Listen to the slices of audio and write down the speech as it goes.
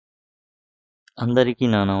అందరికీ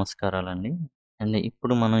నా నమస్కారాలండి. అండ్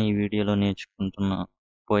ఇప్పుడు మనం ఈ వీడియోలో నేర్చుకుంటున్న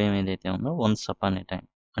పోయెమ్ ఏదైతే ఉందో 'వన్స్ అపాన్ ఎ టైమ్'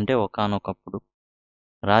 అంటే ఒకానొకప్పుడు.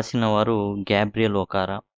 రాసిన వారు గ్యాబ్రియల్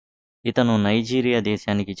ఒకారా. ఇతను నైజీరియా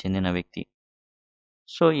దేశానికి చెందిన వ్యక్తి.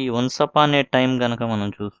 సో, ఈ 'వన్స్ అపాన్ ఎ టైమ్' గనక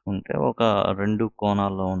మనం చూసుకుంటే ఒక 2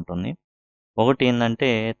 కోణాల్లో ఉంటుంది.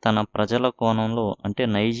 ఒకటేందంటే తన ప్రజల కోణంలో అంటే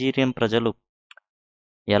నైజీరియన్ ప్రజలు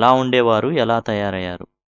ఎలా ఉండేవారు? ఎలా తయారయ్యారు?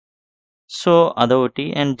 సో,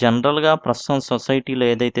 అదొకటి. అండ్ జనరల్‌గా ప్రస్తుతం సొసైటీలో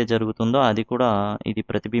ఏదైతే జరుగుతుందో అది కూడా ఇది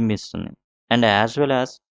ప్రతిబింబిస్తుంది. అండ్ యాస్ వెల్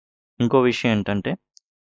యాస్ ఇంకో విషయం ఏంటంటే,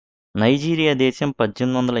 నైజీరియా దేశం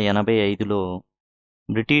 1885లో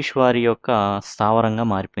బ్రిటిష్ వారి యొక్క స్థావరంగా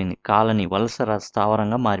మారిపోయింది. కాలనీ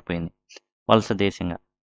స్థావరంగా మారిపోయింది. వలస దేశంగా.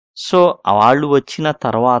 సో, వాళ్ళు వచ్చిన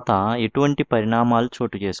తర్వాత ఎటువంటి పరిణామాలు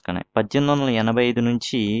చోటు చేసుకున్నాయి. 1885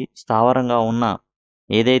 నుంచి స్థావరంగా ఉన్న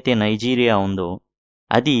ఏదైతే నైజీరియా ఉందో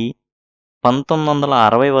అది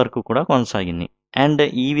 1960 వరకు కూడా కొనసాగింది. అండ్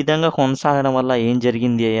ఈ విధంగా కొనసాగడం వల్ల ఏం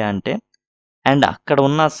జరిగింది అంటే, అండ్ అక్కడ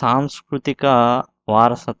ఉన్న సాంస్కృతిక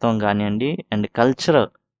వారసత్వం గానియండి, అండ్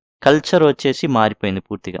కల్చర్ వచ్చేసి మారిపోయింది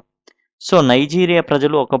పూర్తిగా. సో, నైజీరియా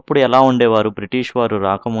ప్రజలు ఒకప్పుడు ఎలా ఉండేవారు? బ్రిటిష్ వారు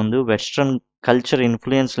రాకముందు వెస్ట్రన్ కల్చర్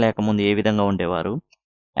ఇన్‌ఫ్లూయెన్స్ లేకముందు ఏ విధంగా ఉండేవారు?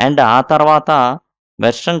 అండ్ ఆ తర్వాత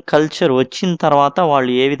వెస్ట్రన్ కల్చర్ వచ్చిన తర్వాత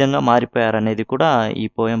వాళ్ళు ఏ విధంగా మారిపోయారనేది కూడా ఈ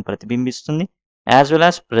పోయెమ్ ప్రతిబింబిస్తుంది. As well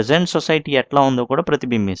as present society ఎట్లా ఉందో కూడా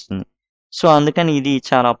ప్రతిబింబిస్తుంది. సో, అందుకని ఇది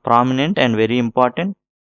చాలా prominent and very important.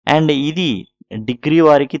 And ఇది డిగ్రీ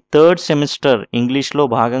వారికి థర్డ్ సెమిస్టర్ ఇంగ్లీష్‌లో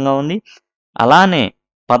భాగంగా ఉంది. అలానే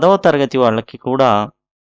 10వ తరగతి వాళ్ళకి కూడా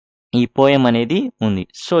ఈ పోయెమ్ అనేది ఉంది.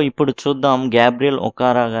 సో, ఇప్పుడు చూద్దాం గ్యాబ్రియల్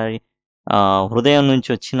ఒకారా గారి హృదయం నుంచి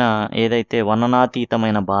వచ్చిన ఏదైతే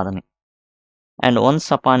వర్ణనాతీతమైన బాధని. And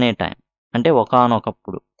once upon A time అంటే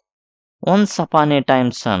ఒకానొకప్పుడు. వన్స్ అపాన్ ఏ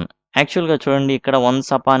టైమ్ సన్. యాక్చువల్‌గా చూడండి ఇక్కడ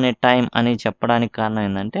వన్స్ అపాన్ ఏ టైమ్ అని చెప్పడానికి కారణం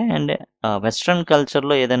ఏందంటే అండ్ వెస్ట్రన్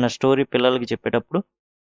కల్చర్‌లో ఏదైనా స్టోరీ పిల్లలకి చెప్పేటప్పుడు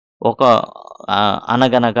ఒక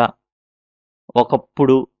అనగనగా,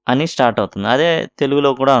 ఒకప్పుడు అని స్టార్ట్ అవుతుంది. అదే తెలుగులో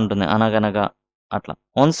కూడా ఉంటుంది. అనగనగా అట్లా.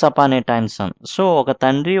 వన్స్ అపాన్ ఏ టైమ్ సన్. సో, ఒక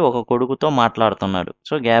తండ్రి ఒక కొడుకుతో మాట్లాడుతున్నాడు.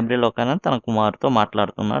 సో, గ్యాబ్రియల్ ఒకారా తన కుమారుడితో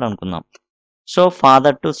మాట్లాడుతున్నాడు అనుకుందాం. So,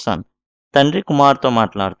 father to sun. తండ్రి కుమారుడితో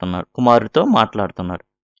మాట్లాడుతున్నాడు.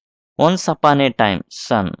 వన్స్ అపాన్ ఏ టైమ్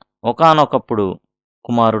సన్. ఒకానొకప్పుడు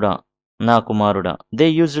కుమారుడా, నా కుమారుడా.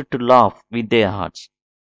 They used to laugh with their hearts.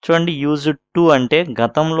 చూడండి యూజ్డ్ టు అంటే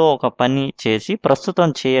గతంలో ఒక పని చేసి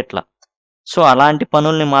ప్రస్తుతం చేయట్లా. సో, అలాంటి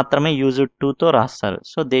పనుల్ని మాత్రమే యూజ్డ్ టుతో రాస్తారు.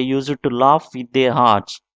 So, they used to laugh with their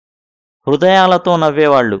hearts. హృదయాలతో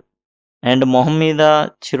నవ్వేవాళ్ళు. అండ్ మొహం మీద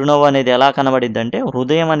చిరునవ్వు అనేది ఎలా కనబడిద్దంటే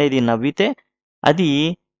హృదయం అనేది నవ్వితే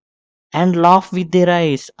అది and laugh with their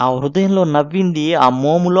ice. ఆ హృదయంలో నవ్వింది ఆ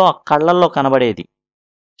మోములో ఆ కళ్ళల్లో కనబడేది.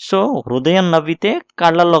 సో, హృదయం నవ్వితే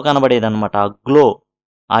కళ్ళల్లో కనబడేదనమాట. ఆ గ్లో.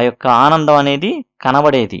 ఆ యొక్క ఆనందం అనేది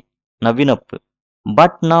కనబడేది నవ్వినప్పుడు.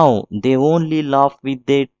 But now they only laugh with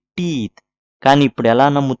their teeth. కానీ ఇప్పుడు ఎలా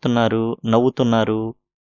నవ్వుతున్నారు.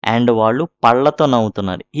 అండ్ వాళ్ళు పళ్ళతో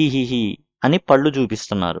నవ్వుతున్నారు. హిహిహి అని పళ్ళు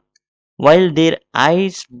చూపిస్తున్నారు. While there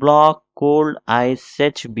ice black cold ice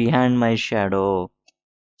such behind my shadow.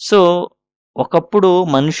 So, ఒకప్పుడు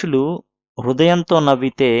మనుషులు హృదయంతో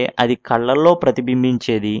నవ్వితే అది కళ్ళల్లో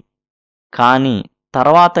ప్రతిబింబించేది. కానీ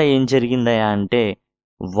తర్వాత ఏం జరిగిందయ్యా అంటే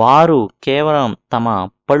వారు కేవలం తమ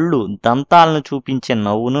దంతాలను చూపించే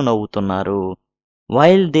నవ్వును నవ్వుతున్నారు.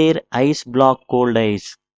 While there ice black cold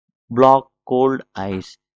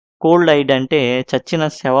ice. Cold I'd అంటే చచ్చిన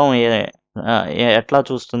శవం ఎట్లా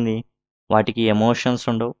చూస్తుంది? వాటికి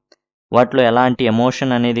ఎమోషన్స్ ఉండవు. వాటిలో ఎలాంటి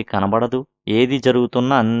ఎమోషన్ అనేది కనబడదు. ఏది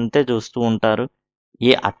జరుగుతున్నా అంతే చూస్తూ ఉంటారు.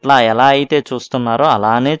 అట్లా ఎలా అయితే చూస్తున్నారో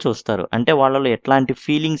అలానే చూస్తారు. అంటే వాళ్ళలో ఎట్లాంటి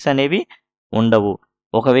ఫీలింగ్స్ అనేవి ఉండవు.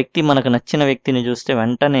 ఒక వ్యక్తి మనకు నచ్చిన వ్యక్తిని చూస్తే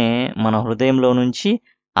వెంటనే మన హృదయంలో నుంచి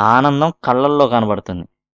ఆనందం కళ్ళల్లో కనబడుతుంది.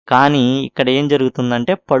 కానీ ఇక్కడ ఏం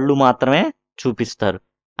జరుగుతుందంటే పళ్ళు మాత్రమే చూపిస్తారు.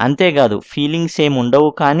 అంతేకాదు ఫీలింగ్స్ ఏమి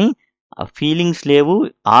ఉండవు కానీ ఫీలింగ్స్ లేవు.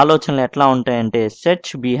 ఆలోచనలు ఎట్లా ఉంటాయంటే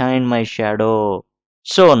search behind my shadow.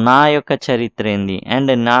 So, నా యొక్క చరిత్ర ఏంది?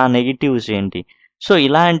 అండ్ నా నెగెటివ్స్ ఏంటి? సో,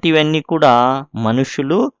 ఇలాంటివన్నీ కూడా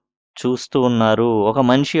మనుషులు చూస్తూ ఉన్నారు. ఒక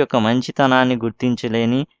మనిషి యొక్క మంచితనాన్ని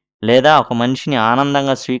గుర్తించలేని లేదా ఒక మనిషిని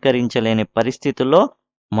ఆనందంగా స్వీకరించలేని పరిస్థితుల్లో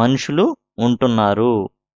మనుషులు ఉంటున్నారు.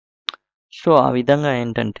 సో, ఆ విధంగా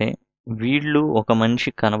ఏంటంటే వీళ్ళు ఒక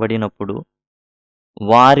మనిషి కనబడినప్పుడు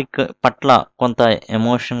వారి పట్ల కొంత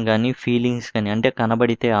ఎమోషన్ గానీ, ఫీలింగ్స్ గానీ అంటే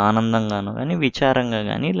కనబడితే ఆనందంగాను గానీ, విచారంగా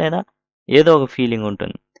గానీ లేదా ఏదో ఒక ఫీలింగ్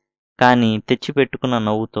ఉంటుంది. కానీ తెచ్చిపెట్టుకున్న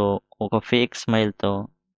నవ్వుతో, ఒక ఫేక్ స్మైల్‌తో,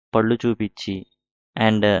 పళ్ళు చూపిచ్చి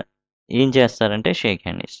అండ్ ఏం చేస్తారంటే షేక్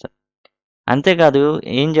హ్యాండ్ ఇస్తారు. అంతేకాదు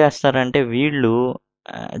ఏం చేస్తారంటే వీళ్ళు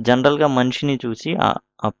జనరల్‌గా మనిషిని చూసి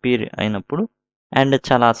అప్పీర్ అయినప్పుడు అండ్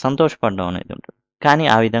చాలా సంతోషపడడం అనేది ఉంటుంది. కానీ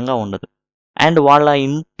ఆ విధంగా ఉండదు. అండ్ వాళ్ళ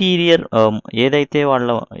ఇంటీరియర్ ఏదైతే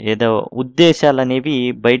వాళ్ళ ఏదో ఉద్దేశాలనేవి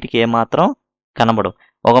బయటికి ఏమాత్రం కనబడవు.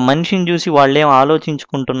 ఒక మనిషిని చూసి వాళ్ళేం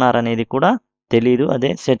ఆలోచించుకుంటున్నారనేది కూడా తెలీదు.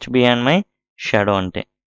 అదే సెర్చ్ బిహైండ్ మై షాడో అంటే.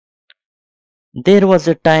 There was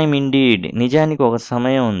a time indeed, నిజానికి ఒక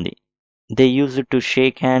సమయం ఉంది. They used to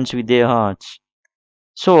shake hands with their hearts.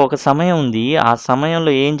 So ఒక సమయం ఉంది. ఆ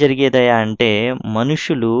సమయంలో ఏం జరిగేదయ్యా అంటే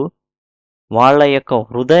మనుషులు వాళ్ళ యొక్క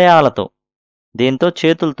హృదయాలతో, దేంతో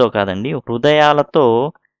చేతులతో కాదండి, హృదయాలతో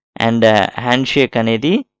అండ్ హ్యాండ్ షేక్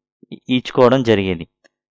అనేది ఇచ్చుకోవడం జరిగేది.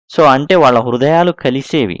 సో అంటే వాళ్ళ హృదయాలు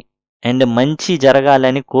కలిసేవి అండ్ మంచి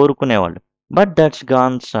జరగాలని కోరుకునేవాళ్ళు. బట్ దట్స్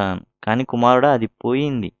గాన్ సన్, కానీ కుమారుడా అది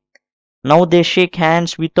పోయింది. Now they shake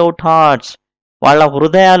hands without hearts, వాళ్ళ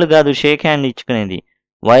హృదయాలు కాదు shake hand ఇచ్చుకునేది.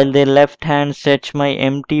 While they left hand search my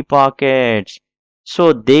empty pockets. So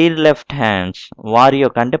there left hands, వారి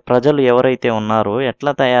యొక్క అంటే ప్రజలు ఎవరైతే ఉన్నారో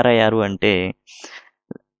ఎట్లా తయారయ్యారు అంటే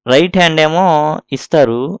రైట్ హ్యాండ్ ఏమో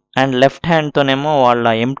ఇస్తారు అండ్ లెఫ్ట్ హ్యాండ్తోనేమో వాళ్ళ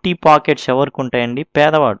ఎంటీ పాకెట్స్ ఎవరికి ఉంటాయండి?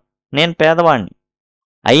 పేదవాడు. నేను పేదవాడిని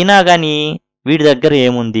అయినా కానీ వీడి దగ్గర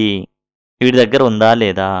ఏముంది, వీడి దగ్గర ఉందా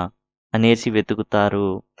లేదా అనేసి వెతుకుతారు.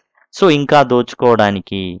 సో ఇంకా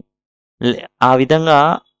దోచుకోవడానికి ఆ విధంగా.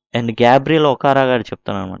 అండ్ గ్యాబ్రియల్ ఒకారా గారు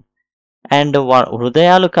చెప్తున్నాను అనమాట. అండ్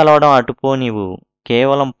హృదయాలు కలవడం అటుపో, నీవు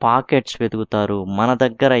కేవలం పాకెట్స్ వెతుకుతారు. మన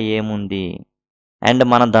దగ్గర ఏముంది అండ్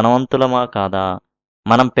మన ధనవంతులమా కాదా,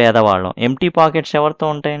 మనం పేదవాళ్ళం. ఎంటీ పాకెట్స్ ఎవరితో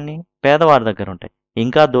ఉంటాయండి? పేదవాడి దగ్గర ఉంటాయి.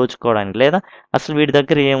 ఇంకా దోచుకోవడానికి, లేదా అసలు వీడి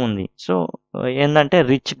దగ్గర ఏముంది. సో ఏంటంటే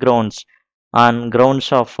rich grounds on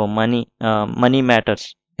grounds of money matters,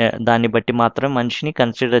 దాన్ని బట్టి మాత్రమే మనిషిని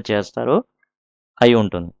కన్సిడర్ చేస్తారు అయి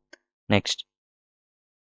ఉంటుంది. నెక్స్ట్,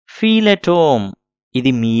 ఫీల్ ఎట్ హోమ్,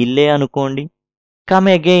 ఇది మీ ఇల్లే అనుకోండి. కమ్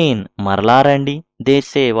అగైన్, మరలా రండి.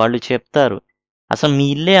 దేసే, వాళ్ళు చెప్తారు. అసలు మీ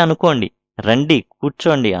ఇల్లే అనుకోండి, రండి,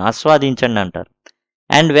 కూర్చోండి, ఆస్వాదించండి అంటారు.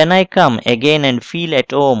 And when I come again and feel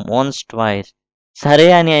at home once twice, సరే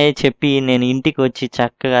అని చెప్పి నేను ఇంటికి వచ్చి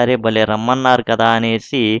చక్కగా అరే భలే రమ్మన్నారు కదా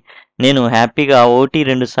అనేసి నేను హ్యాపీగా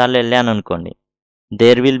 1-2 సార్లు వెళ్ళాను అనుకోండి.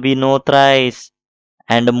 There will be no thrice,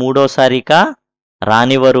 and మూడోసారిక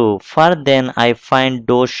రానివ్వరు. For then I find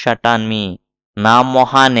doors shut on me, నా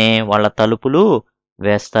మొహానే వాళ్ళ తలుపులు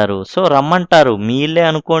వేస్తారు. సో రమ్మంటారు, మీ ఇల్లే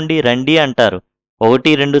అనుకోండి, రండి అంటారు.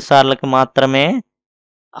 1-2 సార్లకి మాత్రమే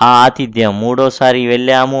ఆ ఆతిథ్యం. మూడోసారి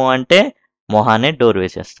వెళ్ళాము అంటే మొహానే డోర్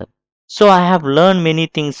వేసేస్తారు. So I have learn many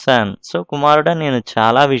things sun, so కుమారుడా నేను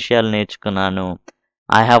చాలా విషయాలు నేర్చుకున్నాను.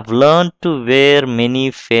 I have learn to wear many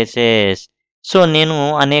faces, so నేను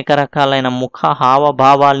అనేక రకాలైన ముఖ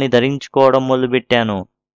హావభావాల్ని ధరించుకోవడం మొదలుపెట్టాను.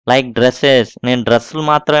 లైక్ డ్రెస్సెస్, నేను డ్రెస్సులు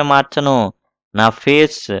మాత్రమే మార్చను, నా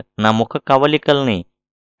ఫేస్, నా ముఖ కవలికల్ని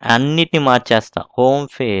అన్నిటిని మార్చేస్తా. హోమ్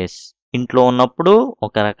ఫేస్, ఇంట్లో ఉన్నప్పుడు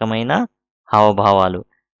ఒక రకమైన హావభావాలు,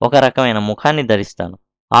 ఒక రకమైన ముఖాన్ని ధరిస్తాను.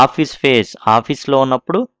 ఆఫీస్ ఫేస్, ఆఫీస్లో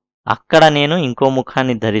ఉన్నప్పుడు అక్కడ నేను ఇంకో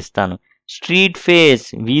ముఖాన్ని ధరిస్తాను. స్ట్రీట్ ఫేస్,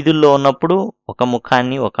 వీధుల్లో ఉన్నప్పుడు ఒక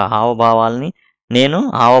ముఖాన్ని, ఒక హావభావాన్ని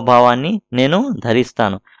నేను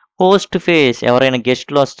ధరిస్తాను. హోస్ట్ ఫేస్, ఎవరైనా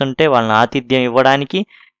గెస్టులు వస్తుంటే వాళ్ళని ఆతిథ్యం ఇవ్వడానికి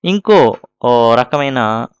ఇంకో రకమైన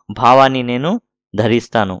భావాన్ని నేను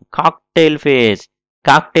ధరిస్తాను. కాక్టైల్ ఫేస్,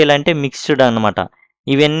 కాక్టైల్ అంటే మిక్స్డ్ అనమాట.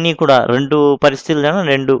 ఇవన్నీ కూడా 2 పరిస్థితులను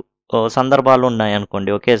 2 సందర్భాలు ఉన్నాయి అనుకోండి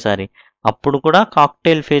ఒకేసారి, అప్పుడు కూడా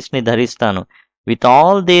కాక్టైల్ ఫేస్ని ధరిస్తాను. With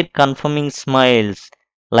all there confirming smiles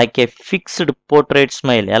like A fixed portrait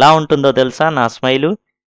smile. ఎలా ఉంటుందో తెలుసా నా స్మైలు?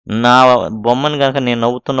 నా బొమ్మను కనుక నేను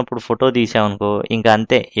నవ్వుతున్నప్పుడు ఫోటో తీసామనుకో, ఇంకా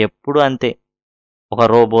అంతే, ఎప్పుడు అంతే, ఒక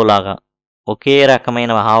రోబోలాగా ఒకే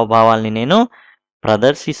రకమైన హావభావాల్ని నేను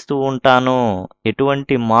ప్రదర్శిస్తూ ఉంటాను.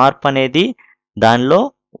 ఎటువంటి మార్పు అనేది దానిలో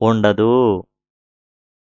ఉండదు.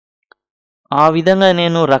 ఆ విధంగా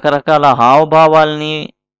నేను రకరకాల హావభావాల్ని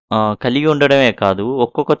కలిగి ఉండడమే కాదు,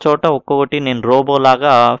 ఒక్కొక్క చోట ఒక్కొక్కటి నేను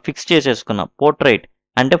రోబోలాగా ఫిక్స్ చేసేసుకున్నా. పోర్ట్రైట్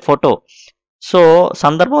అంటే ఫోటో. సో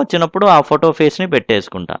సందర్భం వచ్చినప్పుడు ఆ ఫోటో ఫేస్ని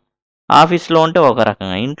పెట్టేసుకుంటా. ఆఫీస్లో ఉంటే ఒక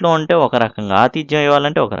రకంగా, ఇంట్లో ఉంటే ఒక రకంగా, ఆతిథ్యం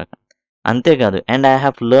ఇవ్వాలంటే ఒక రకంగా. అంతేకాదు, and I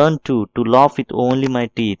have learn to laugh with only my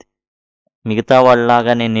teeth. మిగతా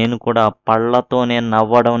వాళ్ళలాగానే నేను కూడా పళ్ళతోనే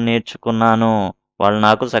నవ్వడం నేర్చుకున్నాను. వాళ్ళు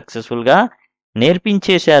నాకు సక్సెస్ఫుల్గా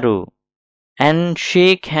నేర్పించేశారు. And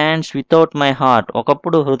shake hands without my heart,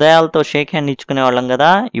 ఒకప్పుడు హృదయాలతో షేక్ హ్యాండ్ ఇచ్చుకునే వాళ్ళం కదా,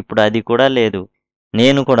 ఇప్పుడు అది కూడా లేదు.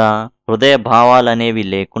 నేను కూడా హృదయ భావాలు అనేవి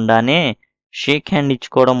లేకుండానే షేక్ హ్యాండ్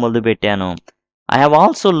ఇచ్చుకోవడం మొదలుపెట్టాను. I have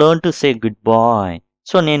also learn to say good bye.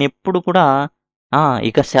 So నేను ఎప్పుడు కూడా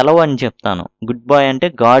ఇక సెలవు అని చెప్తాను. గుడ్ బాయ్ అంటే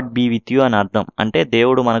గాడ్ బీ విత్ యూ అని అర్థం, అంటే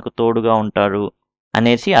దేవుడు మనకు తోడుగా ఉంటాడు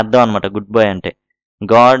అనేసి అర్థం అనమాట గుడ్ బాయ్ అంటే.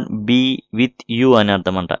 గాడ్ బీ విత్ యూ అని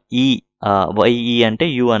అర్థం అంట. ఈ వైఈ అంటే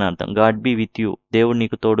యూ అని అర్థం. గాడ్ బీ విత్ యూ, దేవుడు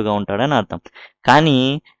నీకు తోడుగా ఉంటాడని అర్థం. కానీ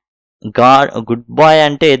గుడ్ బాయ్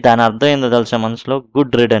అంటే దాని అర్థం ఏందో తెలుసా మనసులో?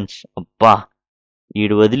 గుడ్ రిడన్స్. అబ్బా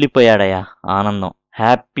ఈడు వదిలిపోయాడయ్యా, ఆనందం,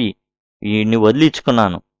 happy, ఈడిని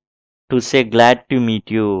వదిలించుకున్నాను. To say glad to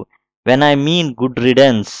meet you, when I mean good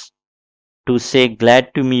రిడన్స్, to say glad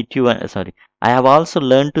to meet you, sorry, I have also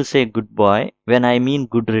learn to say good bye when I mean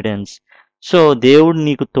good రిడన్స్. So దేవుడు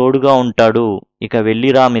నీకు తోడుగా ఉంటాడు, ఇక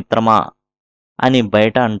వెళ్ళిరా మిత్రమా అని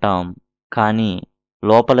బయట అంటాం, కానీ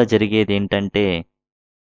లోపల జరిగేది ఏంటంటే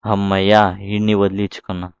అమ్మయ్యా ఈడ్ని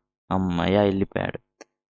వదిలించుకున్నా, అమ్మయ్యా వెళ్ళిపోయాడు.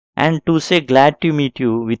 And to say glad to meet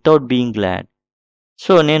you without being glad.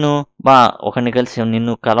 So నేను ఒకరిని కలిసి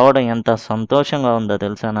నిన్ను కలవడం ఎంత సంతోషంగా ఉందో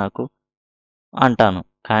తెలుసా నాకు అంటాను,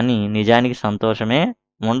 కానీ నిజానికి సంతోషమే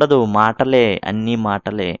ఉండదు, మాటలే, అన్నీ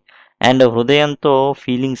మాటలే. అండ్ హృదయంతో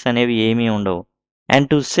ఫీలింగ్స్ అనేవి ఏమీ ఉండవు. And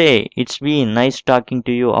to say it's be nice talking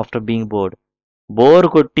to you after being board. Bore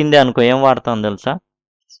కొట్టింది అనుకో ఏం వాడతాం తెలుసా?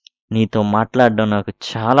 నీతో మాట్లాడడం నాకు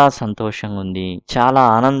చాలా సంతోషంగా ఉంది, చాలా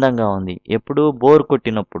ఆనందంగా ఉంది, ఎప్పుడు బోర్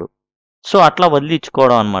కొట్టినప్పుడు. సో అట్లా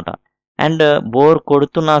వదిలించుకోవడం అనమాట. అండ్ బోర్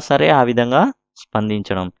కొడుతున్నా సరే ఆ విధంగా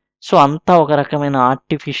స్పందించడం. సో అంతా ఒక రకమైన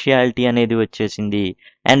ఆర్టిఫిషియాలిటీ అనేది వచ్చేసింది.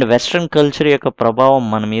 అండ్ వెస్ట్రన్ కల్చర్ యొక్క ప్రభావం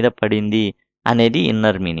మన మీద పడింది అనేది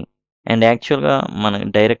ఇన్నర్ మీనింగ్. అండ్ యాక్చువల్గా మనం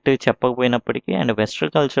డైరెక్ట్గా చెప్పకపోయినప్పటికీ అండ్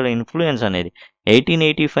వెస్ట్రన్ కల్చర్ ఇన్ఫ్లుయెన్స్ అనేది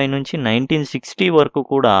 1885 నుంచి 1960 వరకు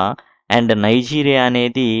కూడా. అండ్ నైజీరియా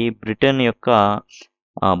అనేది బ్రిటన్ యొక్క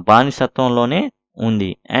బానిసత్వంలోనే ఉంది.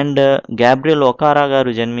 అండ్ గ్యాబ్రియల్ ఒకారా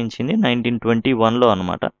గారు జన్మించింది 1921లో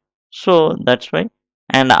అనమాట. So that's why.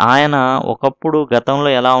 అండ్ ఆయన ఒకప్పుడు గతంలో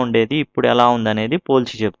ఎలా ఉండేది, ఇప్పుడు ఎలా ఉందనేది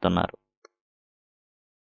పోల్చి చెప్తున్నారు.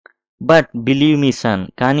 బట్ బిలీవ్ మీ సన్,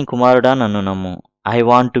 కానీ కుమారుడా నన్ను నమ్ము, I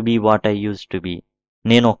want to be what I use to be.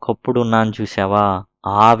 నేను ఒకప్పుడు ఉన్నాను చూసావా,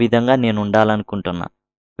 ఆ విధంగా నేను ఉండాలనుకుంటున్నా.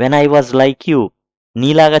 When I was like you,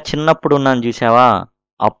 నీలాగా చిన్నప్పుడు ఉన్నాను చూసావా,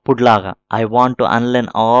 అప్పుడులాగా. I want to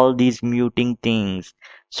unlearn all these muting things.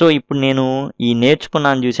 So ఇప్పుడు నేను ఈ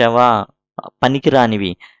నేర్చుకున్నాను చూసావా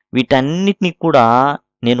పనికిరానివి, వీటన్నిటిని కూడా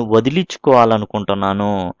నేను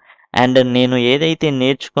వదిలించుకోవాలనుకుంటున్నాను. అండ్ నేను ఏదైతే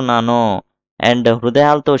నేర్చుకున్నానో, అండ్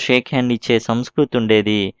హృదయాలతో షేక్ హ్యాండ్ ఇచ్చే సంస్కృతి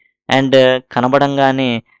ఉండేది, అండ్ కనబడంగానే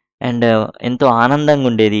అండ్ ఎంతో ఆనందంగా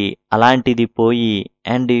ఉండేది, అలాంటిది పోయి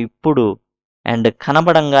అండ్ ఇప్పుడు అండ్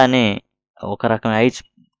కనబడంగానే ఒక రకం ఐస్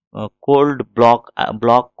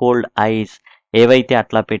బ్లాక్ కోల్డ్ ఐస్ ఏవైతే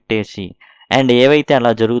అట్లా పెట్టేసి అండ్ ఏవైతే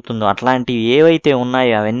అలా జరుగుతుందో అట్లాంటివి ఏవైతే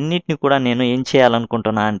ఉన్నాయో అవన్నిటిని కూడా నేను ఏం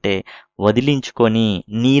చేయాలనుకుంటున్నా అంటే వదిలించుకొని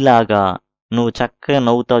నీలాగా నువ్వు చక్కగా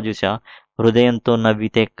నవ్వుతావు చూసావా, హృదయంతో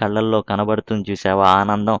నవ్వితే కళ్ళల్లో కనబడుతుంది చూసావా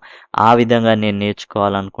ఆనందం, ఆ విధంగా నేను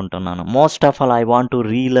నేర్చుకోవాలనుకుంటున్నాను. Most of all I want to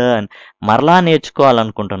relearn, మరలా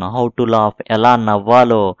నేర్చుకోవాలనుకుంటున్నాను హౌ టు లాఫ్, ఎలా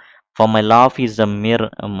నవ్వాలో. For my laugh is the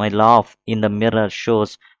my laugh in the mirror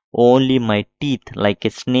shows only my teeth like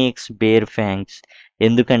a snakes bear fangs.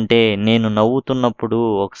 ఎందుకంటే నేను నవ్వుతున్నప్పుడు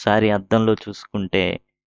ఒకసారి అద్దంలో చూసుకుంటే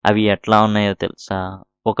అవి ఎట్లా ఉన్నాయో తెలుసా,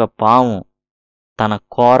 ఒక పాము తన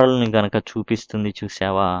కోరల్ని గనక చూపిస్తుంది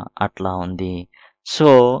చూసావా, అట్లా ఉంది. సో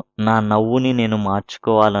నా నవ్వుని నేను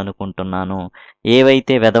మార్చుకోవాలనుకుంటున్నాను.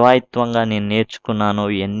 ఏవైతే వెధవాయిత్వంగా నేను నేర్చుకున్నానో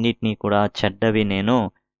ఇవన్నిటినీ కూడా చెడ్డవి నేను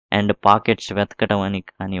అండ్ పాకెట్స్ వెతకడం అని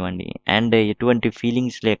కానివ్వండి, అండ్ ఎటువంటి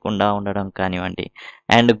ఫీలింగ్స్ లేకుండా ఉండడం కానివ్వండి,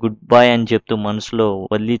 అండ్ గుడ్ బాయ్ అని చెప్తూ మనసులో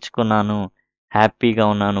వదిలించుకున్నాను, హ్యాపీగా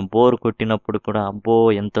ఉన్నాను. బోర్ కొట్టినప్పుడు కూడా అబ్బో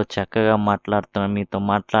ఎంతో చక్కగా మాట్లాడుతున్నాను, మీతో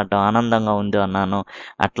మాట్లాడడం ఆనందంగా ఉంది అన్నాను.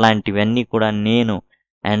 అట్లాంటివన్నీ కూడా నేను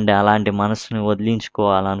అండ్ అలాంటి మనసుని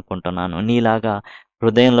వదిలించుకోవాలనుకుంటున్నాను. నీలాగా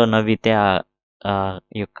హృదయంలో నవ్వితే ఆ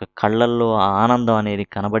యొక్క కళ్ళల్లో ఆ ఆనందం అనేది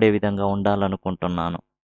కనబడే విధంగా ఉండాలనుకుంటున్నాను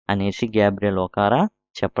అనేసి గ్యాబ్రియల్ ఒకారా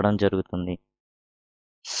చెప్పడం జరుగుతుంది.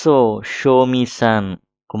 సో షో మీ సన్,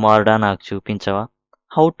 కుమారుడా నాకు చూపించవా,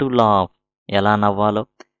 హౌ టు లాఫ్, ఎలా నవ్వాలో.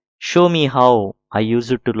 Show me how I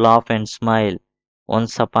use to laugh and smile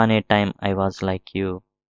once upon A time I was like you.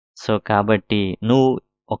 So కాబట్టి నువ్వు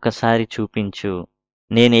ఒకసారి చూపించు,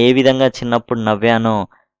 నేను ఏ విధంగా చిన్నప్పుడు నవ్వానో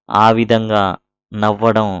ఆ విధంగా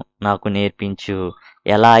నవ్వడం నాకు నేర్పించు.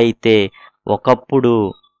 ఎలా అయితే ఒకప్పుడు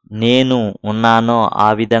నేను ఉన్నానో ఆ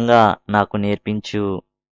విధంగా నాకు నేర్పించు.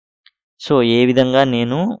 సో ఏ విధంగా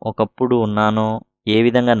నేను ఒకప్పుడు ఉన్నానో, ఏ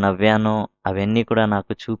విధంగా నవ్వానో అవన్నీ కూడా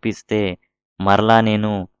నాకు చూపిస్తే మరలా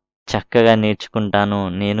నేను చక్కగా నేర్చుకుంటాను,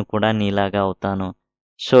 నేను కూడా నీలాగా అవుతాను.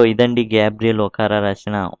 సో ఇదండి గ్యాబ్రియల్ ఒకారా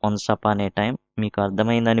రాసిన వన్స్ అపాన్ ఏ టైమ్. మీకు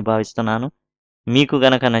అర్థమైందని భావిస్తున్నాను. మీకు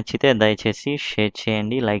గనక నచ్చితే దయచేసి షేర్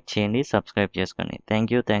చేయండి, లైక్ చేయండి, సబ్స్క్రైబ్ చేసుకోండి.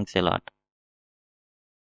 Thank you, thanks a lot.